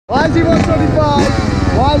YZ125,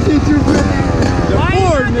 YZ250, the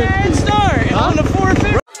Ford nifty. Start on the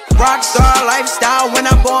 450. Rockstar lifestyle when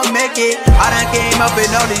I'm born make it. I done came up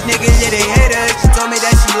and all these niggas, yeah, they haters. She told me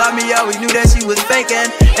that she loved me, always knew that she was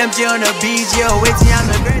faking. MG on the BG, ONEWAY,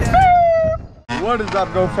 I'm the greatest. What is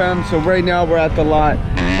up, Go Fam? So right now we're at the lot.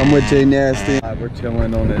 I'm with J Nasty. We're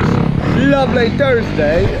chilling on this lovely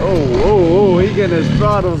Thursday. Oh, he getting his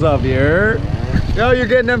throttles up here. Yo, you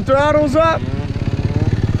getting them throttles up?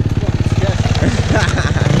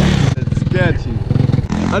 It's sketchy.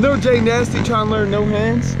 I know J Nasty trying to learn no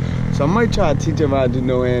hands, so I might try to teach him how to do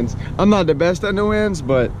no hands. I'm not the best at no hands,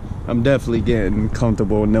 but I'm definitely getting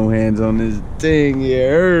comfortable with no hands on this thing. Yeah,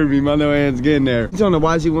 heard me, my no hands getting there. He's on the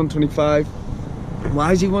YZ125.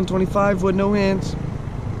 YZ125 with no hands.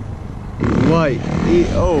 White.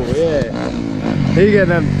 Oh yeah. He getting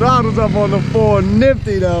them throttles up on the 4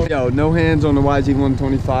 nifty though. Yo, no hands on the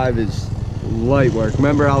YZ125 is light work.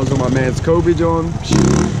 Remember I was on my man's Kobe John?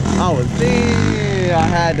 I was thinking I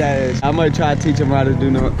had that. I might try to teach him how to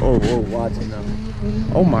do no. Oh, watch him now.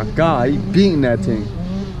 Oh my God, he beating that thing.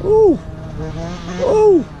 Ooh.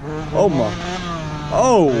 Ooh. Oh my.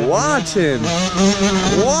 Oh, watch him.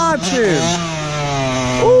 Watch him.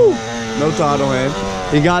 Ooh. No throttle hand.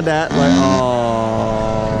 He got that. Like,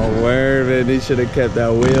 oh, where man, he should have kept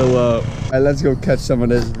that wheel up. All right, let's go catch some of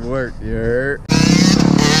this work here.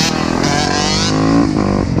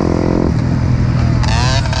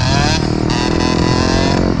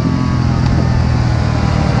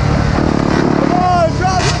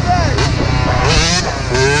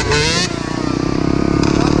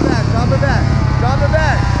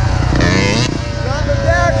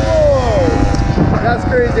 That's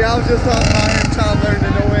crazy. I was just talking about him trying to learn the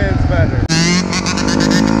no hands better.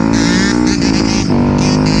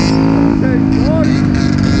 Okay.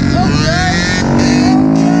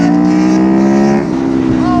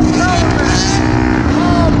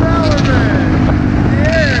 Oh, Bellerman.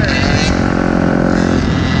 Yeah.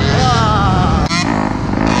 Wow.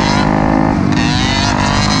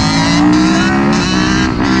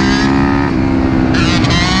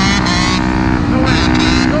 No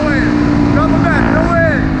hands. Double back. No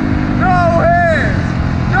hands.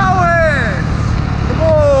 Come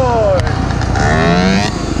on.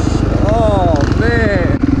 Oh man,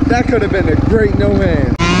 that could have been a great no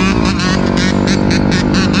hand.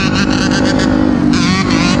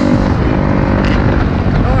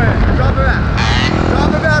 No hands. Drop it back. Drop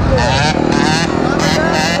it back, boy. Drop it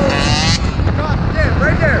back, boy. Drop it there,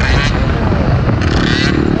 right there.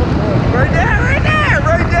 Right there, right there,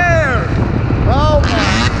 right there. Oh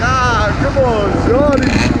my God, come on,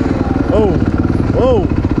 Shorty. Oh.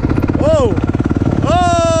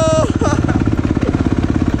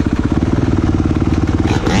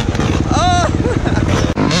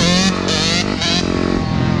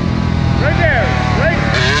 Right there, right.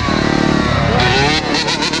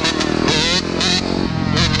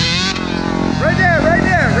 Right there, right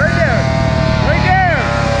there, right there, right there.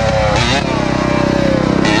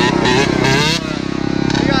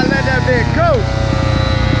 You gotta let that bit go.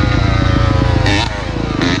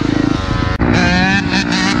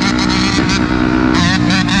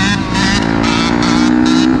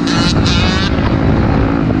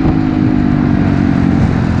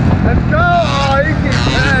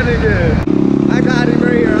 I got him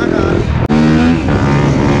right here, I got him.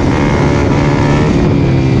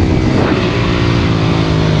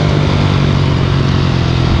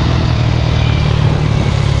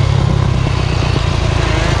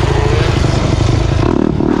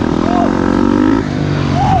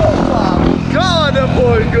 Oh my God, that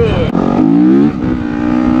boy good.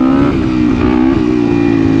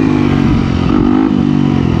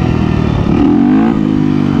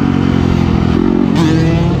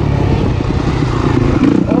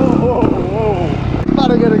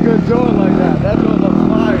 To get a good joint like that. That's on the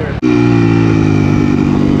fire.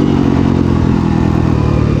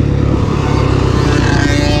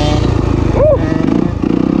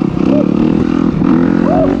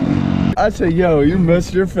 I said, yo, you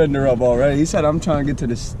messed your fender up already. He said, I'm trying to get to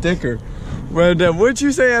the sticker. Well, then what'd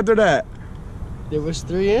you say after that? It was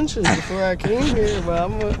 3 inches before I came here, but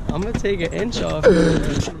I'm gonna take an inch off.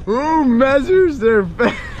 Who measures their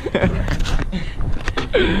fender?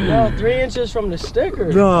 No, 3 inches from the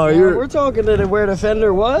sticker. No, we're talking to where the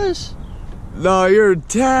fender was. No, you're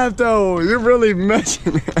tapped though. You're really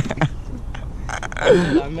measuring.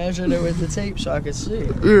 I measured it with the tape so I could see.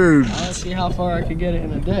 Dude. I want to see how far I could get it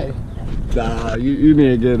in a day. Nah, you need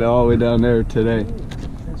to get it all the way down there today.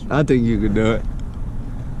 I think you could do it.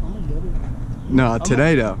 I'm gonna get it. No,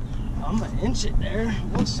 today though. I'm gonna inch it there.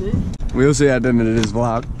 We'll see. We'll see at the end of this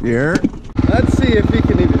vlog. Here. Let's see if he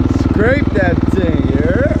can even scrape that thing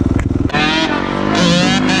here.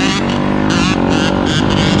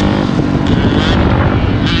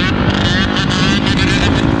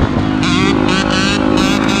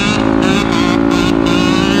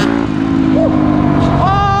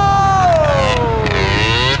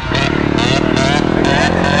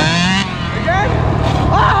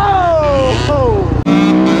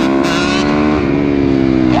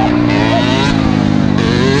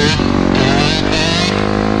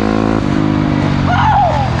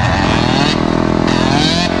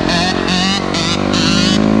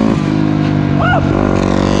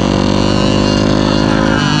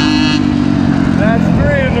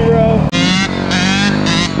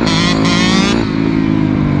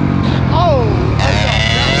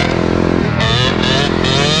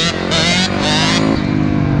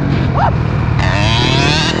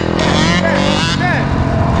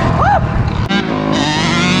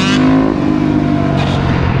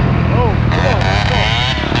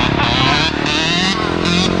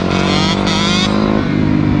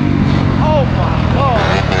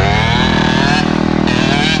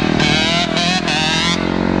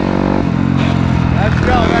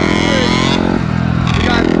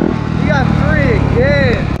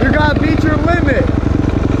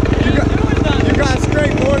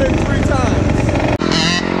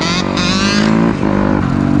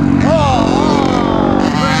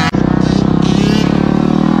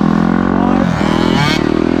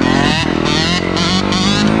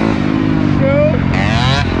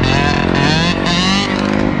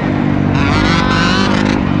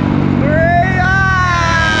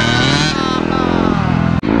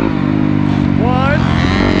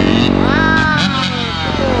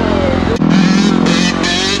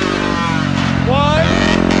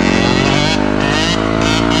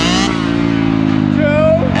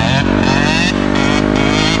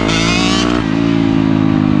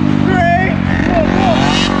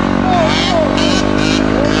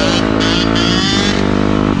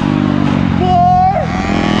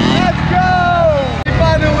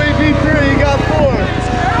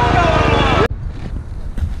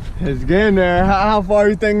 It's getting there. How far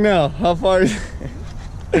you think now? How far?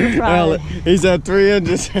 He's at 3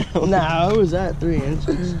 inches. Nah, it was at 3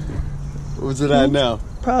 inches. What's it at now?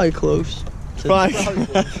 Probably close. Probably.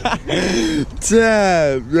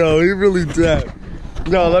 Damn, yo, he really tapped.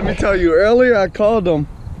 No, let me tell you, earlier I called him.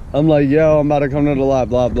 I'm like, yo, I'm about to come to the lot,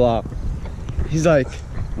 blah, blah. He's like,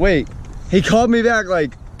 wait. He called me back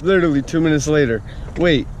like literally 2 minutes later.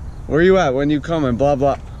 Wait, where you at? When you coming? Blah,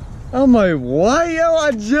 blah. I'm like, what? Yo,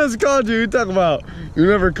 I just called you. You talking about, you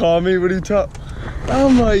never call me? What are you talking?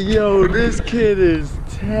 I'm like, yo, this kid is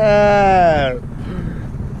tapped.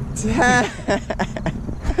 I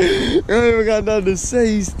don't even got nothing to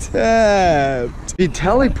say, he's tapped. He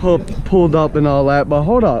telly pulled up and all that, but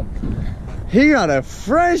hold up. He got a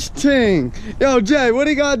fresh ting. Yo, Jay, what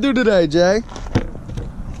do you gotta do today, Jay?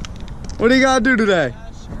 What do you gotta do today?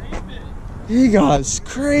 He gotta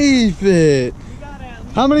scrape it.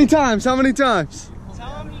 How many times? How many times?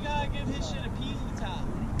 Tell him you gotta give his shit a peasy top.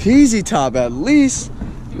 Peasy top at least.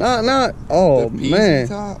 Not. Oh man.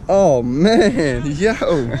 Top? Oh man.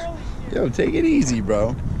 Yo, take it easy,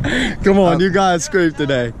 bro. Come on, you gotta scrape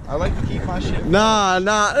today. I like to keep my shit. Nah,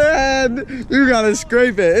 man, you gotta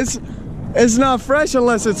scrape it. It's not fresh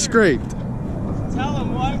unless it's scraped. Tell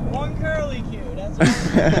him one curly Q. That's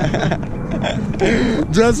all.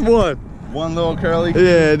 Just one. One little curly Q?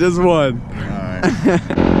 Yeah, just one. Come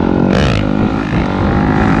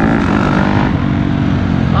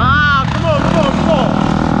on.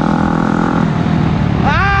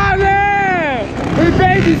 Ah, man! He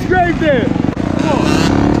baby scraped it. Come on.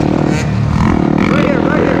 Right here.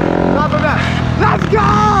 Top of that. Let's go!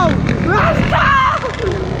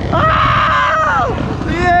 Oh!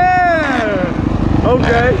 Yeah!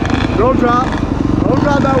 Okay. Don't drop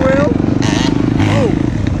that wheel.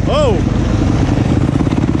 Oh!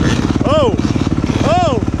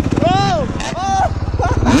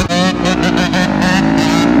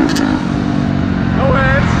 No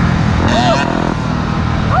hands.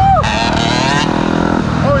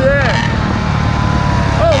 Oh yeah.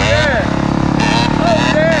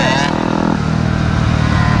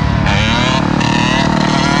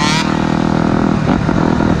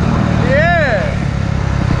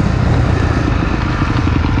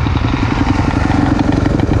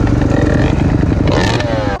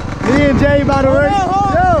 Me and Jay about to race.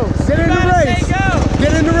 Yo, get in the race.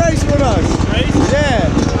 Get in the race with us. Race? Yeah.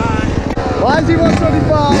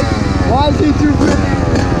 YZ125,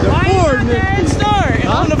 YZ250. Why you got the head start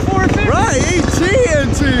on the 450? Right, he cheating.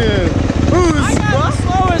 I got the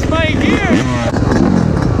slowest bike here.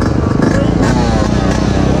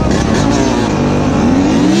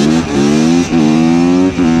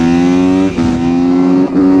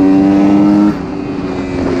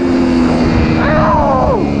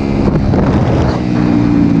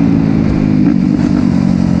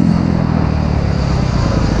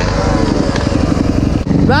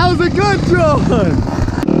 That was a good drone.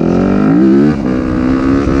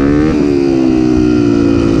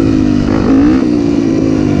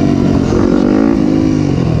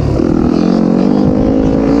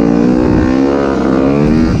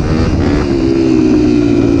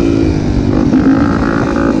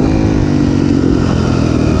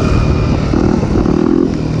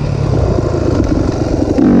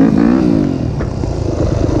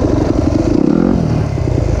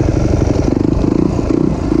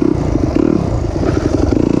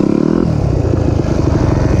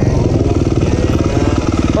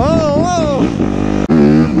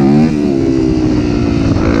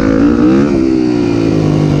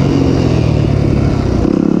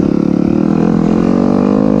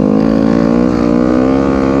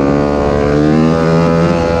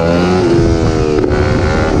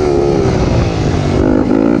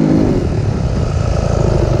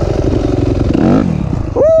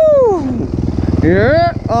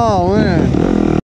 Yeah. Oh man.